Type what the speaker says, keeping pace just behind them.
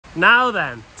Now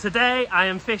then, today I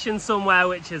am fishing somewhere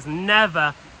which has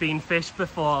never been fished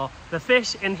before. The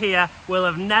fish in here will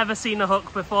have never seen a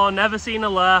hook before, never seen a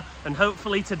lure, and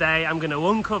hopefully today I'm going to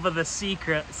uncover the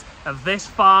secrets of this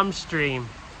farm stream.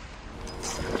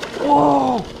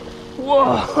 Whoa!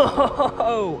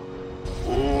 Whoa!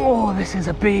 Oh, this is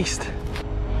a beast.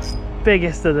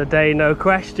 Biggest of the day, no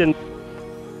question.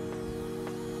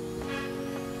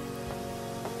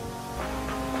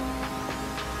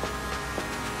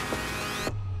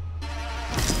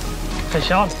 Fish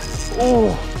on.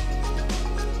 Oh.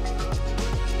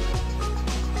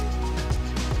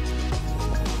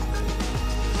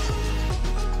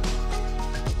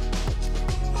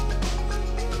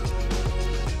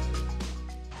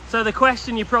 So the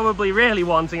question you're probably really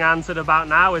wanting answered about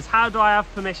now is, how do I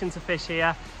have permission to fish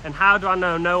here, and how do I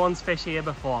know no one's fished here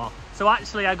before? So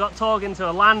actually I got talking to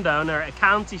a landowner at a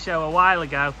county show a while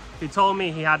ago who told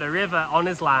me he had a river on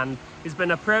his land. He's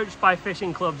been approached by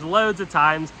fishing clubs loads of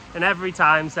times and every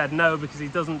time said no, because he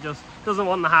doesn't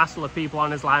want the hassle of people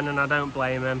on his land, and I don't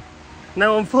blame him.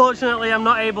 Now unfortunately I'm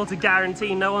not able to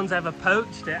guarantee no one's ever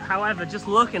poached it. However, just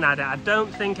looking at it, I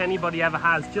don't think anybody ever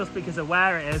has, just because of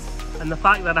where it is and the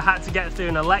fact that I had to get through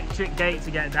an electric gate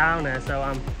to get down here. So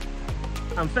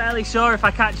I'm fairly sure if I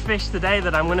catch fish today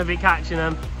that I'm going to be catching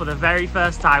them for the very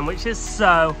first time, which is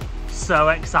so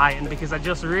exciting, because I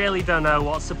just really don't know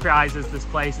what surprises this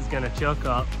place is going to chuck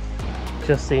up.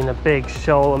 Just seen a big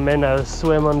shoal of minnows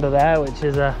swim under there, which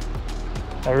is a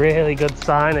really good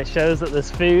sign. It shows that there's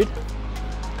food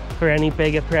for any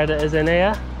bigger predators in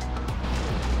here.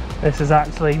 This is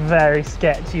actually very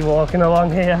sketchy walking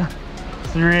along here.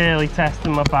 It's really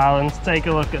testing my balance. Take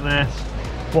a look at this.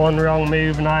 One wrong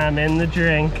move and I am in the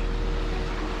drink.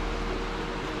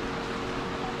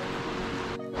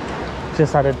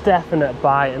 Just had a definite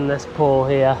bite in this pool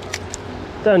here.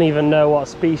 Don't even know what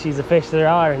species of fish there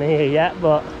are in here yet,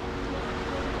 but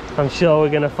I'm sure we're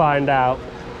gonna find out.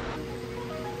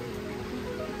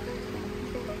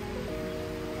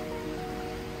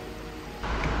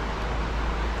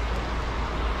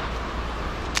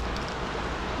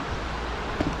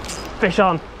 Fish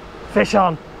on, fish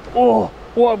on. Oh,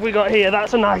 what have we got here?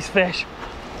 That's a nice fish.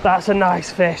 That's a nice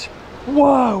fish.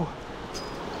 Whoa,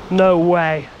 no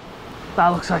way. That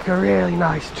looks like a really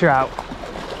nice trout.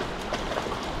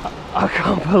 I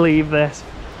can't believe this.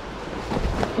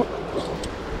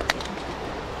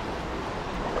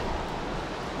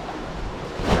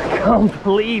 I can't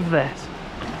believe this.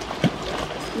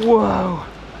 Whoa.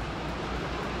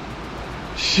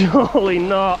 Surely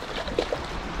not.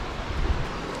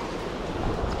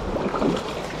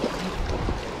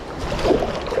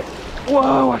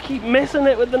 Whoa, I keep missing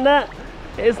it with the net.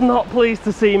 It's not pleased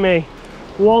to see me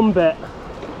one bit.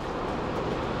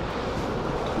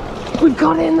 We've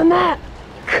got it in the net.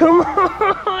 Come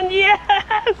on,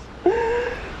 yes!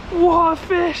 What a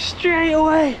fish straight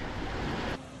away.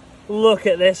 Look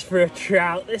at this for a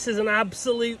trout. This is an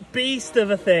absolute beast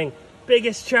of a thing.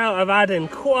 Biggest trout I've had in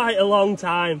quite a long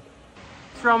time.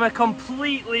 From a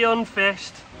completely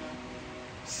unfished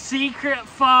secret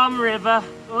farm river.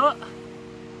 Oh.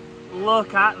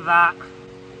 Look at that.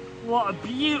 What a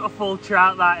beautiful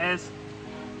trout that is.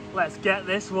 Let's get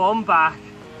this one back.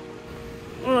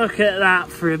 Look at that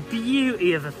for a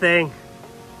beauty of a thing.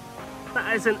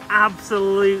 That is an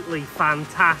absolutely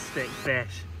fantastic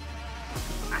fish.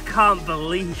 I can't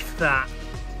believe that.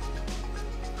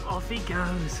 Off he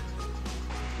goes.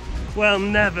 Well,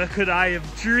 never could I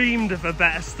have dreamed of a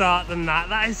better start than that.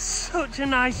 That is such a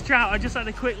nice trout. I just had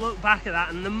a quick look back at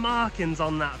that and the markings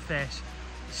on that fish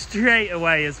straight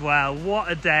away as well. What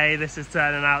a day this is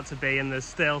turning out to be, and there's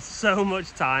still so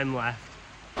much time left.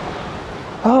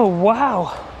 Oh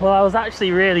wow, well I was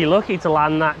actually really lucky to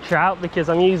land that trout, because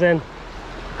I'm using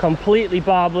completely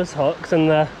barbless hooks and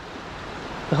the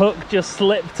hook just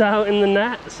slipped out in the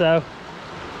net, so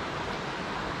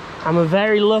I'm a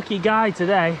very lucky guy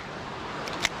today.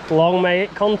 Long may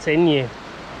it continue.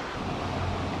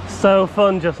 So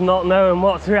fun just not knowing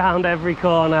what's around every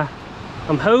corner.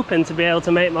 I'm hoping to be able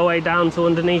to make my way down to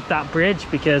underneath that bridge,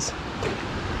 because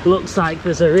it looks like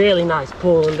there's a really nice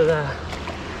pool under there.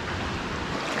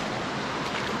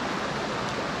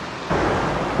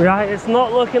 Right, it's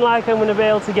not looking like I'm going to be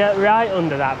able to get right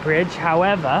under that bridge.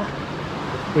 However,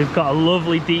 we've got a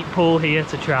lovely deep pool here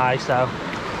to try, so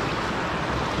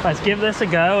let's give this a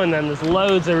go, and then there's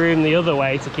loads of room the other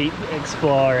way to keep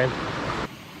exploring.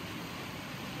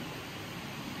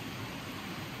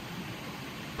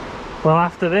 Well,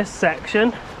 after this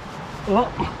section,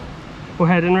 we're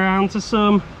heading around to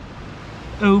some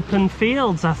open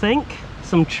fields, I think.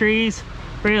 Some trees.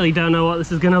 Really don't know what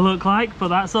this is going to look like, but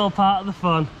that's all part of the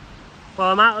fun.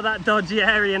 Well, I'm out of that dodgy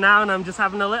area now and I'm just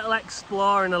having a little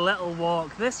explore and a little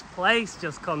walk. This place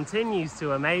just continues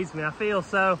to amaze me. I feel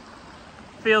so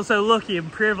lucky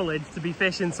and privileged to be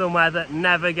fishing somewhere that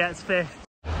never gets fished.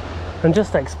 I'm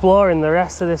just exploring the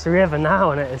rest of this river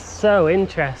now and it is so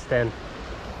interesting.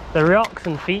 The rocks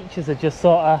and features are just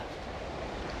sort of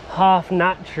half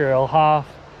natural, half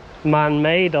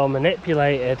man-made or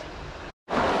manipulated.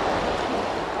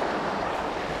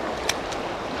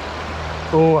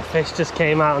 Oh, a fish just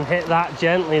came out and hit that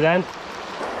gently then.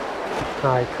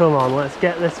 Alright, come on, let's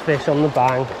get this fish on the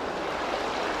bank.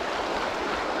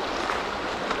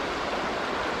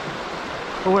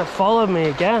 Oh, it followed me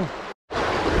again.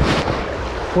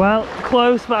 Well,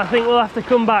 close, but I think we'll have to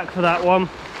come back for that one.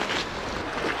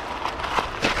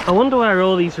 I wonder where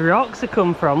all these rocks have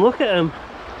come from. Look at them.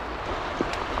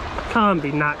 Can't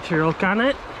be natural, can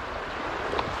it?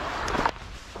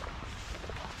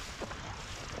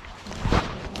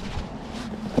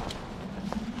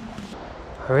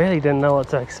 I really didn't know what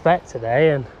to expect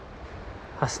today, and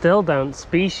I still don't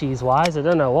species wise. I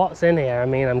don't know what's in here. I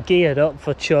mean, I'm geared up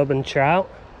for chub and trout.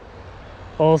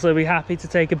 Also be happy to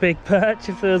take a big perch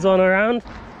if there's one around.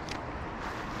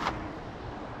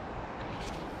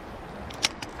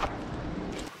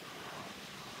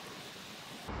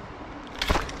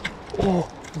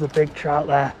 Oh, there's a big trout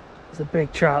there. There's a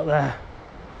big trout there.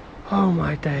 Oh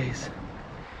my days.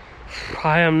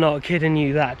 I am not kidding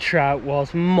you, that trout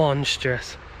was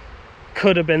monstrous.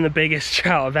 Could have been the biggest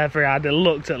trout I've ever had. It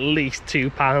looked at least 2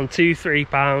 pound, 2-3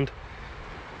 pound.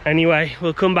 Anyway,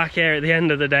 we'll come back here at the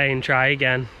end of the day and try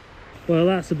again. Well,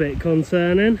 that's a bit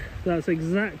concerning. That's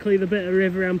exactly the bit of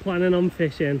river I'm planning on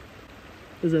fishing.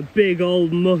 There's a big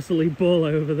old muscly bull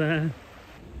over there.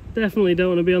 Definitely don't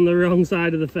want to be on the wrong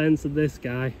side of the fence of this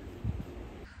guy.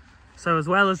 So as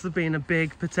well as there being a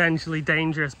big, potentially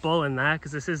dangerous bull in there,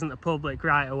 because this isn't a public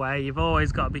right of way, you've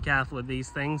always got to be careful with these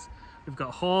things. We've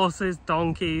got horses,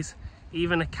 donkeys,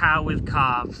 even a cow with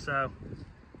calves. So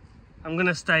I'm going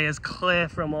to stay as clear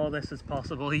from all this as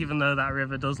possible, even though that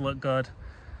river does look good.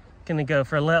 Going to go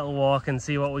for a little walk and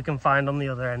see what we can find on the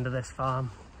other end of this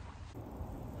farm.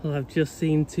 Well, I've just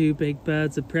seen 2 big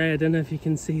birds of prey. I don't know if you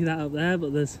can see that up there,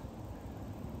 but there's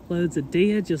loads of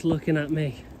deer just looking at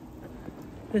me.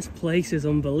 This place is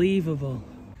unbelievable.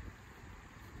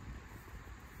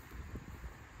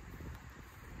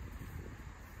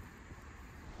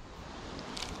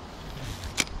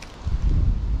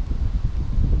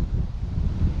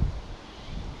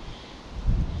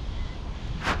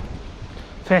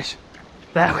 Fish.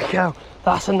 There we go.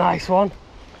 That's a nice one.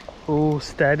 Oh,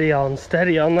 steady on,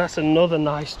 steady on. That's another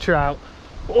nice trout.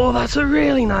 Oh, that's a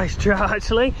really nice trout,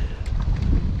 actually.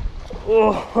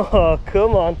 Oh,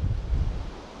 come on.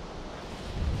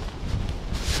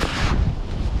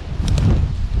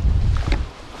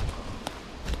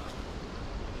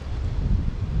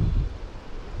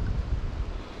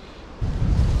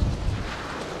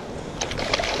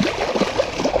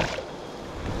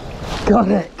 Got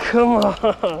it, come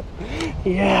on.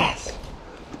 Yes.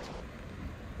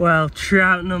 Well,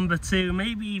 trout number 2,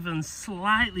 maybe even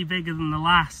slightly bigger than the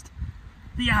last.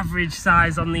 The average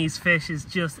size on these fish is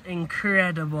just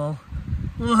incredible.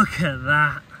 Look at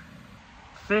that.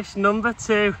 Fish number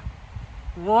 2.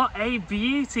 What a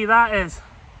beauty that is.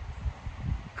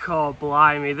 God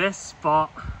blimey, this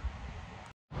spot.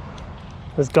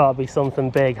 There's got to be something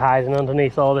big hiding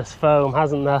underneath all this foam,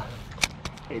 hasn't there?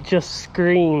 It just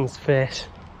screams fish.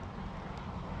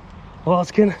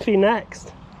 What's going to be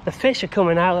next? The fish are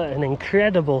coming out at an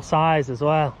incredible size as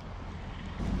well.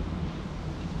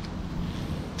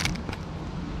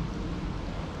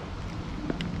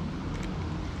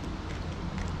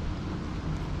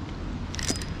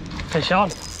 Fish on.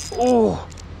 Oh,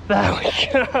 there we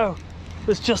go.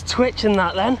 Was just twitching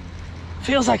that then.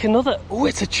 Feels like another. Oh,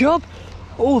 it's a chub.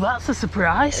 Oh, that's a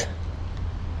surprise.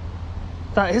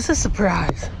 That is a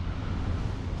surprise.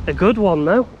 A good one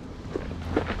though.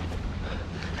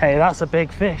 Hey, that's a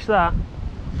big fish, that.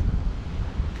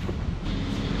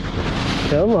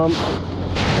 Come on.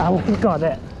 Oh, we've got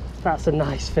it. That's a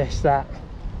nice fish, that.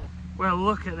 Well,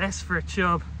 look at this for a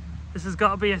chub. This has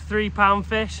got to be a 3 pound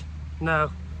fish.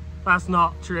 No, that's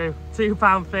not true. 2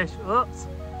 pound fish. Oops.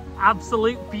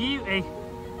 Absolute beauty.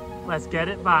 Let's get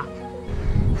it back.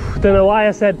 Don't know why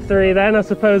I said 3 then. I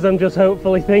suppose I'm just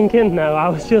hopefully thinking. No, I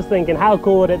was just thinking how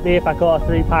cool would it be if I caught a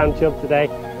 3 pound chub today.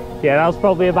 Yeah, that was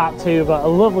probably about 2, but a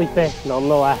lovely fish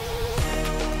nonetheless.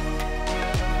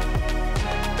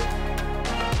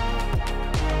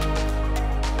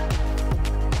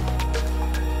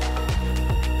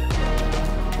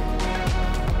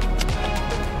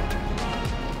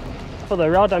 For the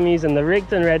rod, I'm using the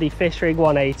Rigged and Ready Fish Rig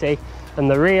 180. And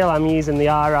the reel, I'm using the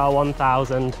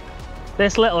RR1000.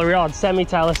 This little rod,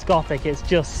 semi-telescopic, it's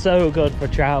just so good for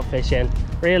trout fishing.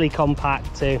 Really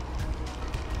compact too.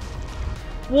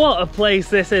 What a place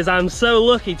this is. I'm so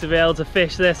lucky to be able to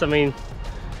fish this. I mean,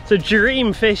 it's a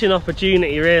dream fishing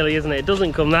opportunity really, isn't it? It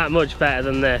doesn't come that much better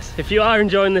than this. If you are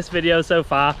enjoying this video so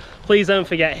far, please don't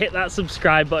forget, hit that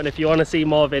subscribe button. If you want to see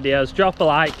more videos, drop a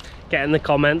like, get in the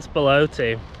comments below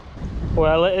too.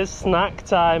 Well, it is snack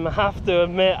time. I have to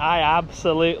admit, I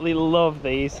absolutely love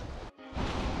these.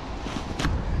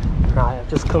 Right, I've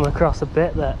just come across a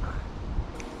bit that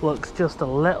looks just a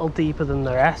little deeper than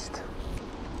the rest.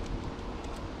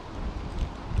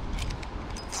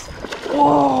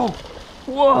 Whoa!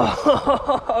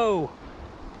 Whoa!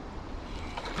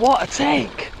 What a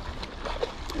take!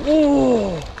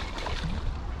 Whoa!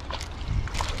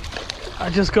 I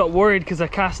just got worried because I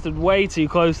casted way too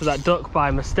close to that duck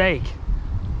by mistake.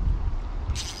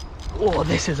 Oh,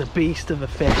 this is a beast of a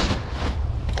fish.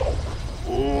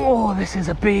 Oh, this is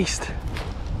a beast.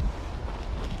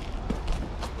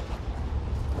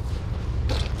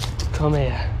 Come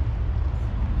here.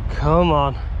 Come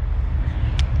on.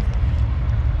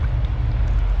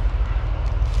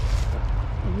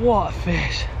 What a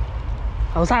fish.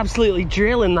 I was absolutely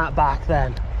drilling that back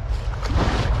then.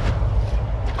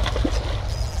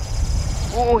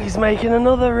 Oh, he's making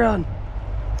another run.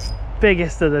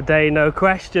 Biggest of the day, no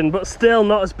question, but still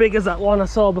not as big as that one I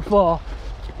saw before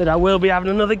that I will be having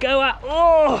another go at.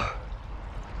 Oh!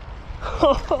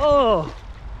 Oh!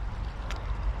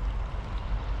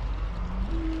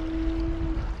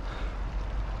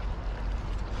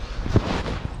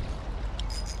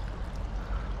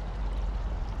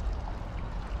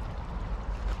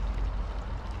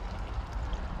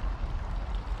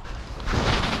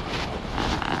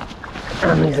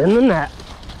 And he's in the net.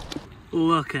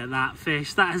 Look at that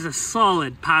fish. That is a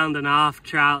solid 1.5 pound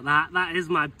trout. That is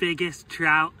my biggest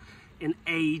trout in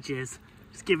ages.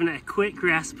 Just giving it a quick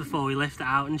rest before we lift it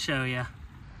out and show you.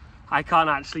 I can't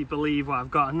actually believe what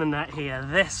I've got in the net here.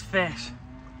 This fish,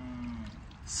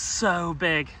 so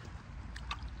big.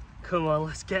 Come on,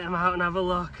 let's get him out and have a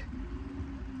look.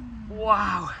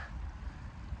 Wow.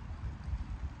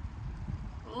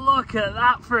 Look at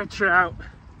that for a trout.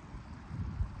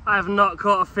 I have not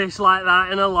caught a fish like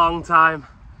that in a long time.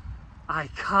 I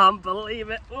can't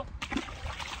believe it. Oh.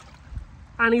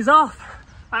 And he's off.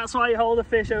 That's why you hold a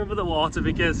fish over the water,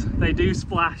 because they do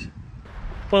splash.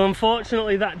 Well,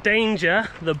 unfortunately that danger,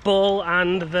 the bull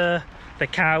and the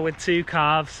cow with 2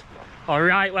 calves, are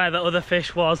right where the other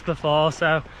fish was before,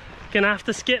 so gonna have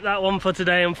to skip that one for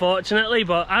today, unfortunately.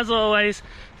 But as always,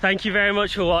 thank you very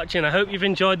much for watching. I hope you've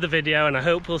enjoyed the video, and I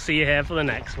hope we'll see you here for the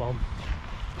next one.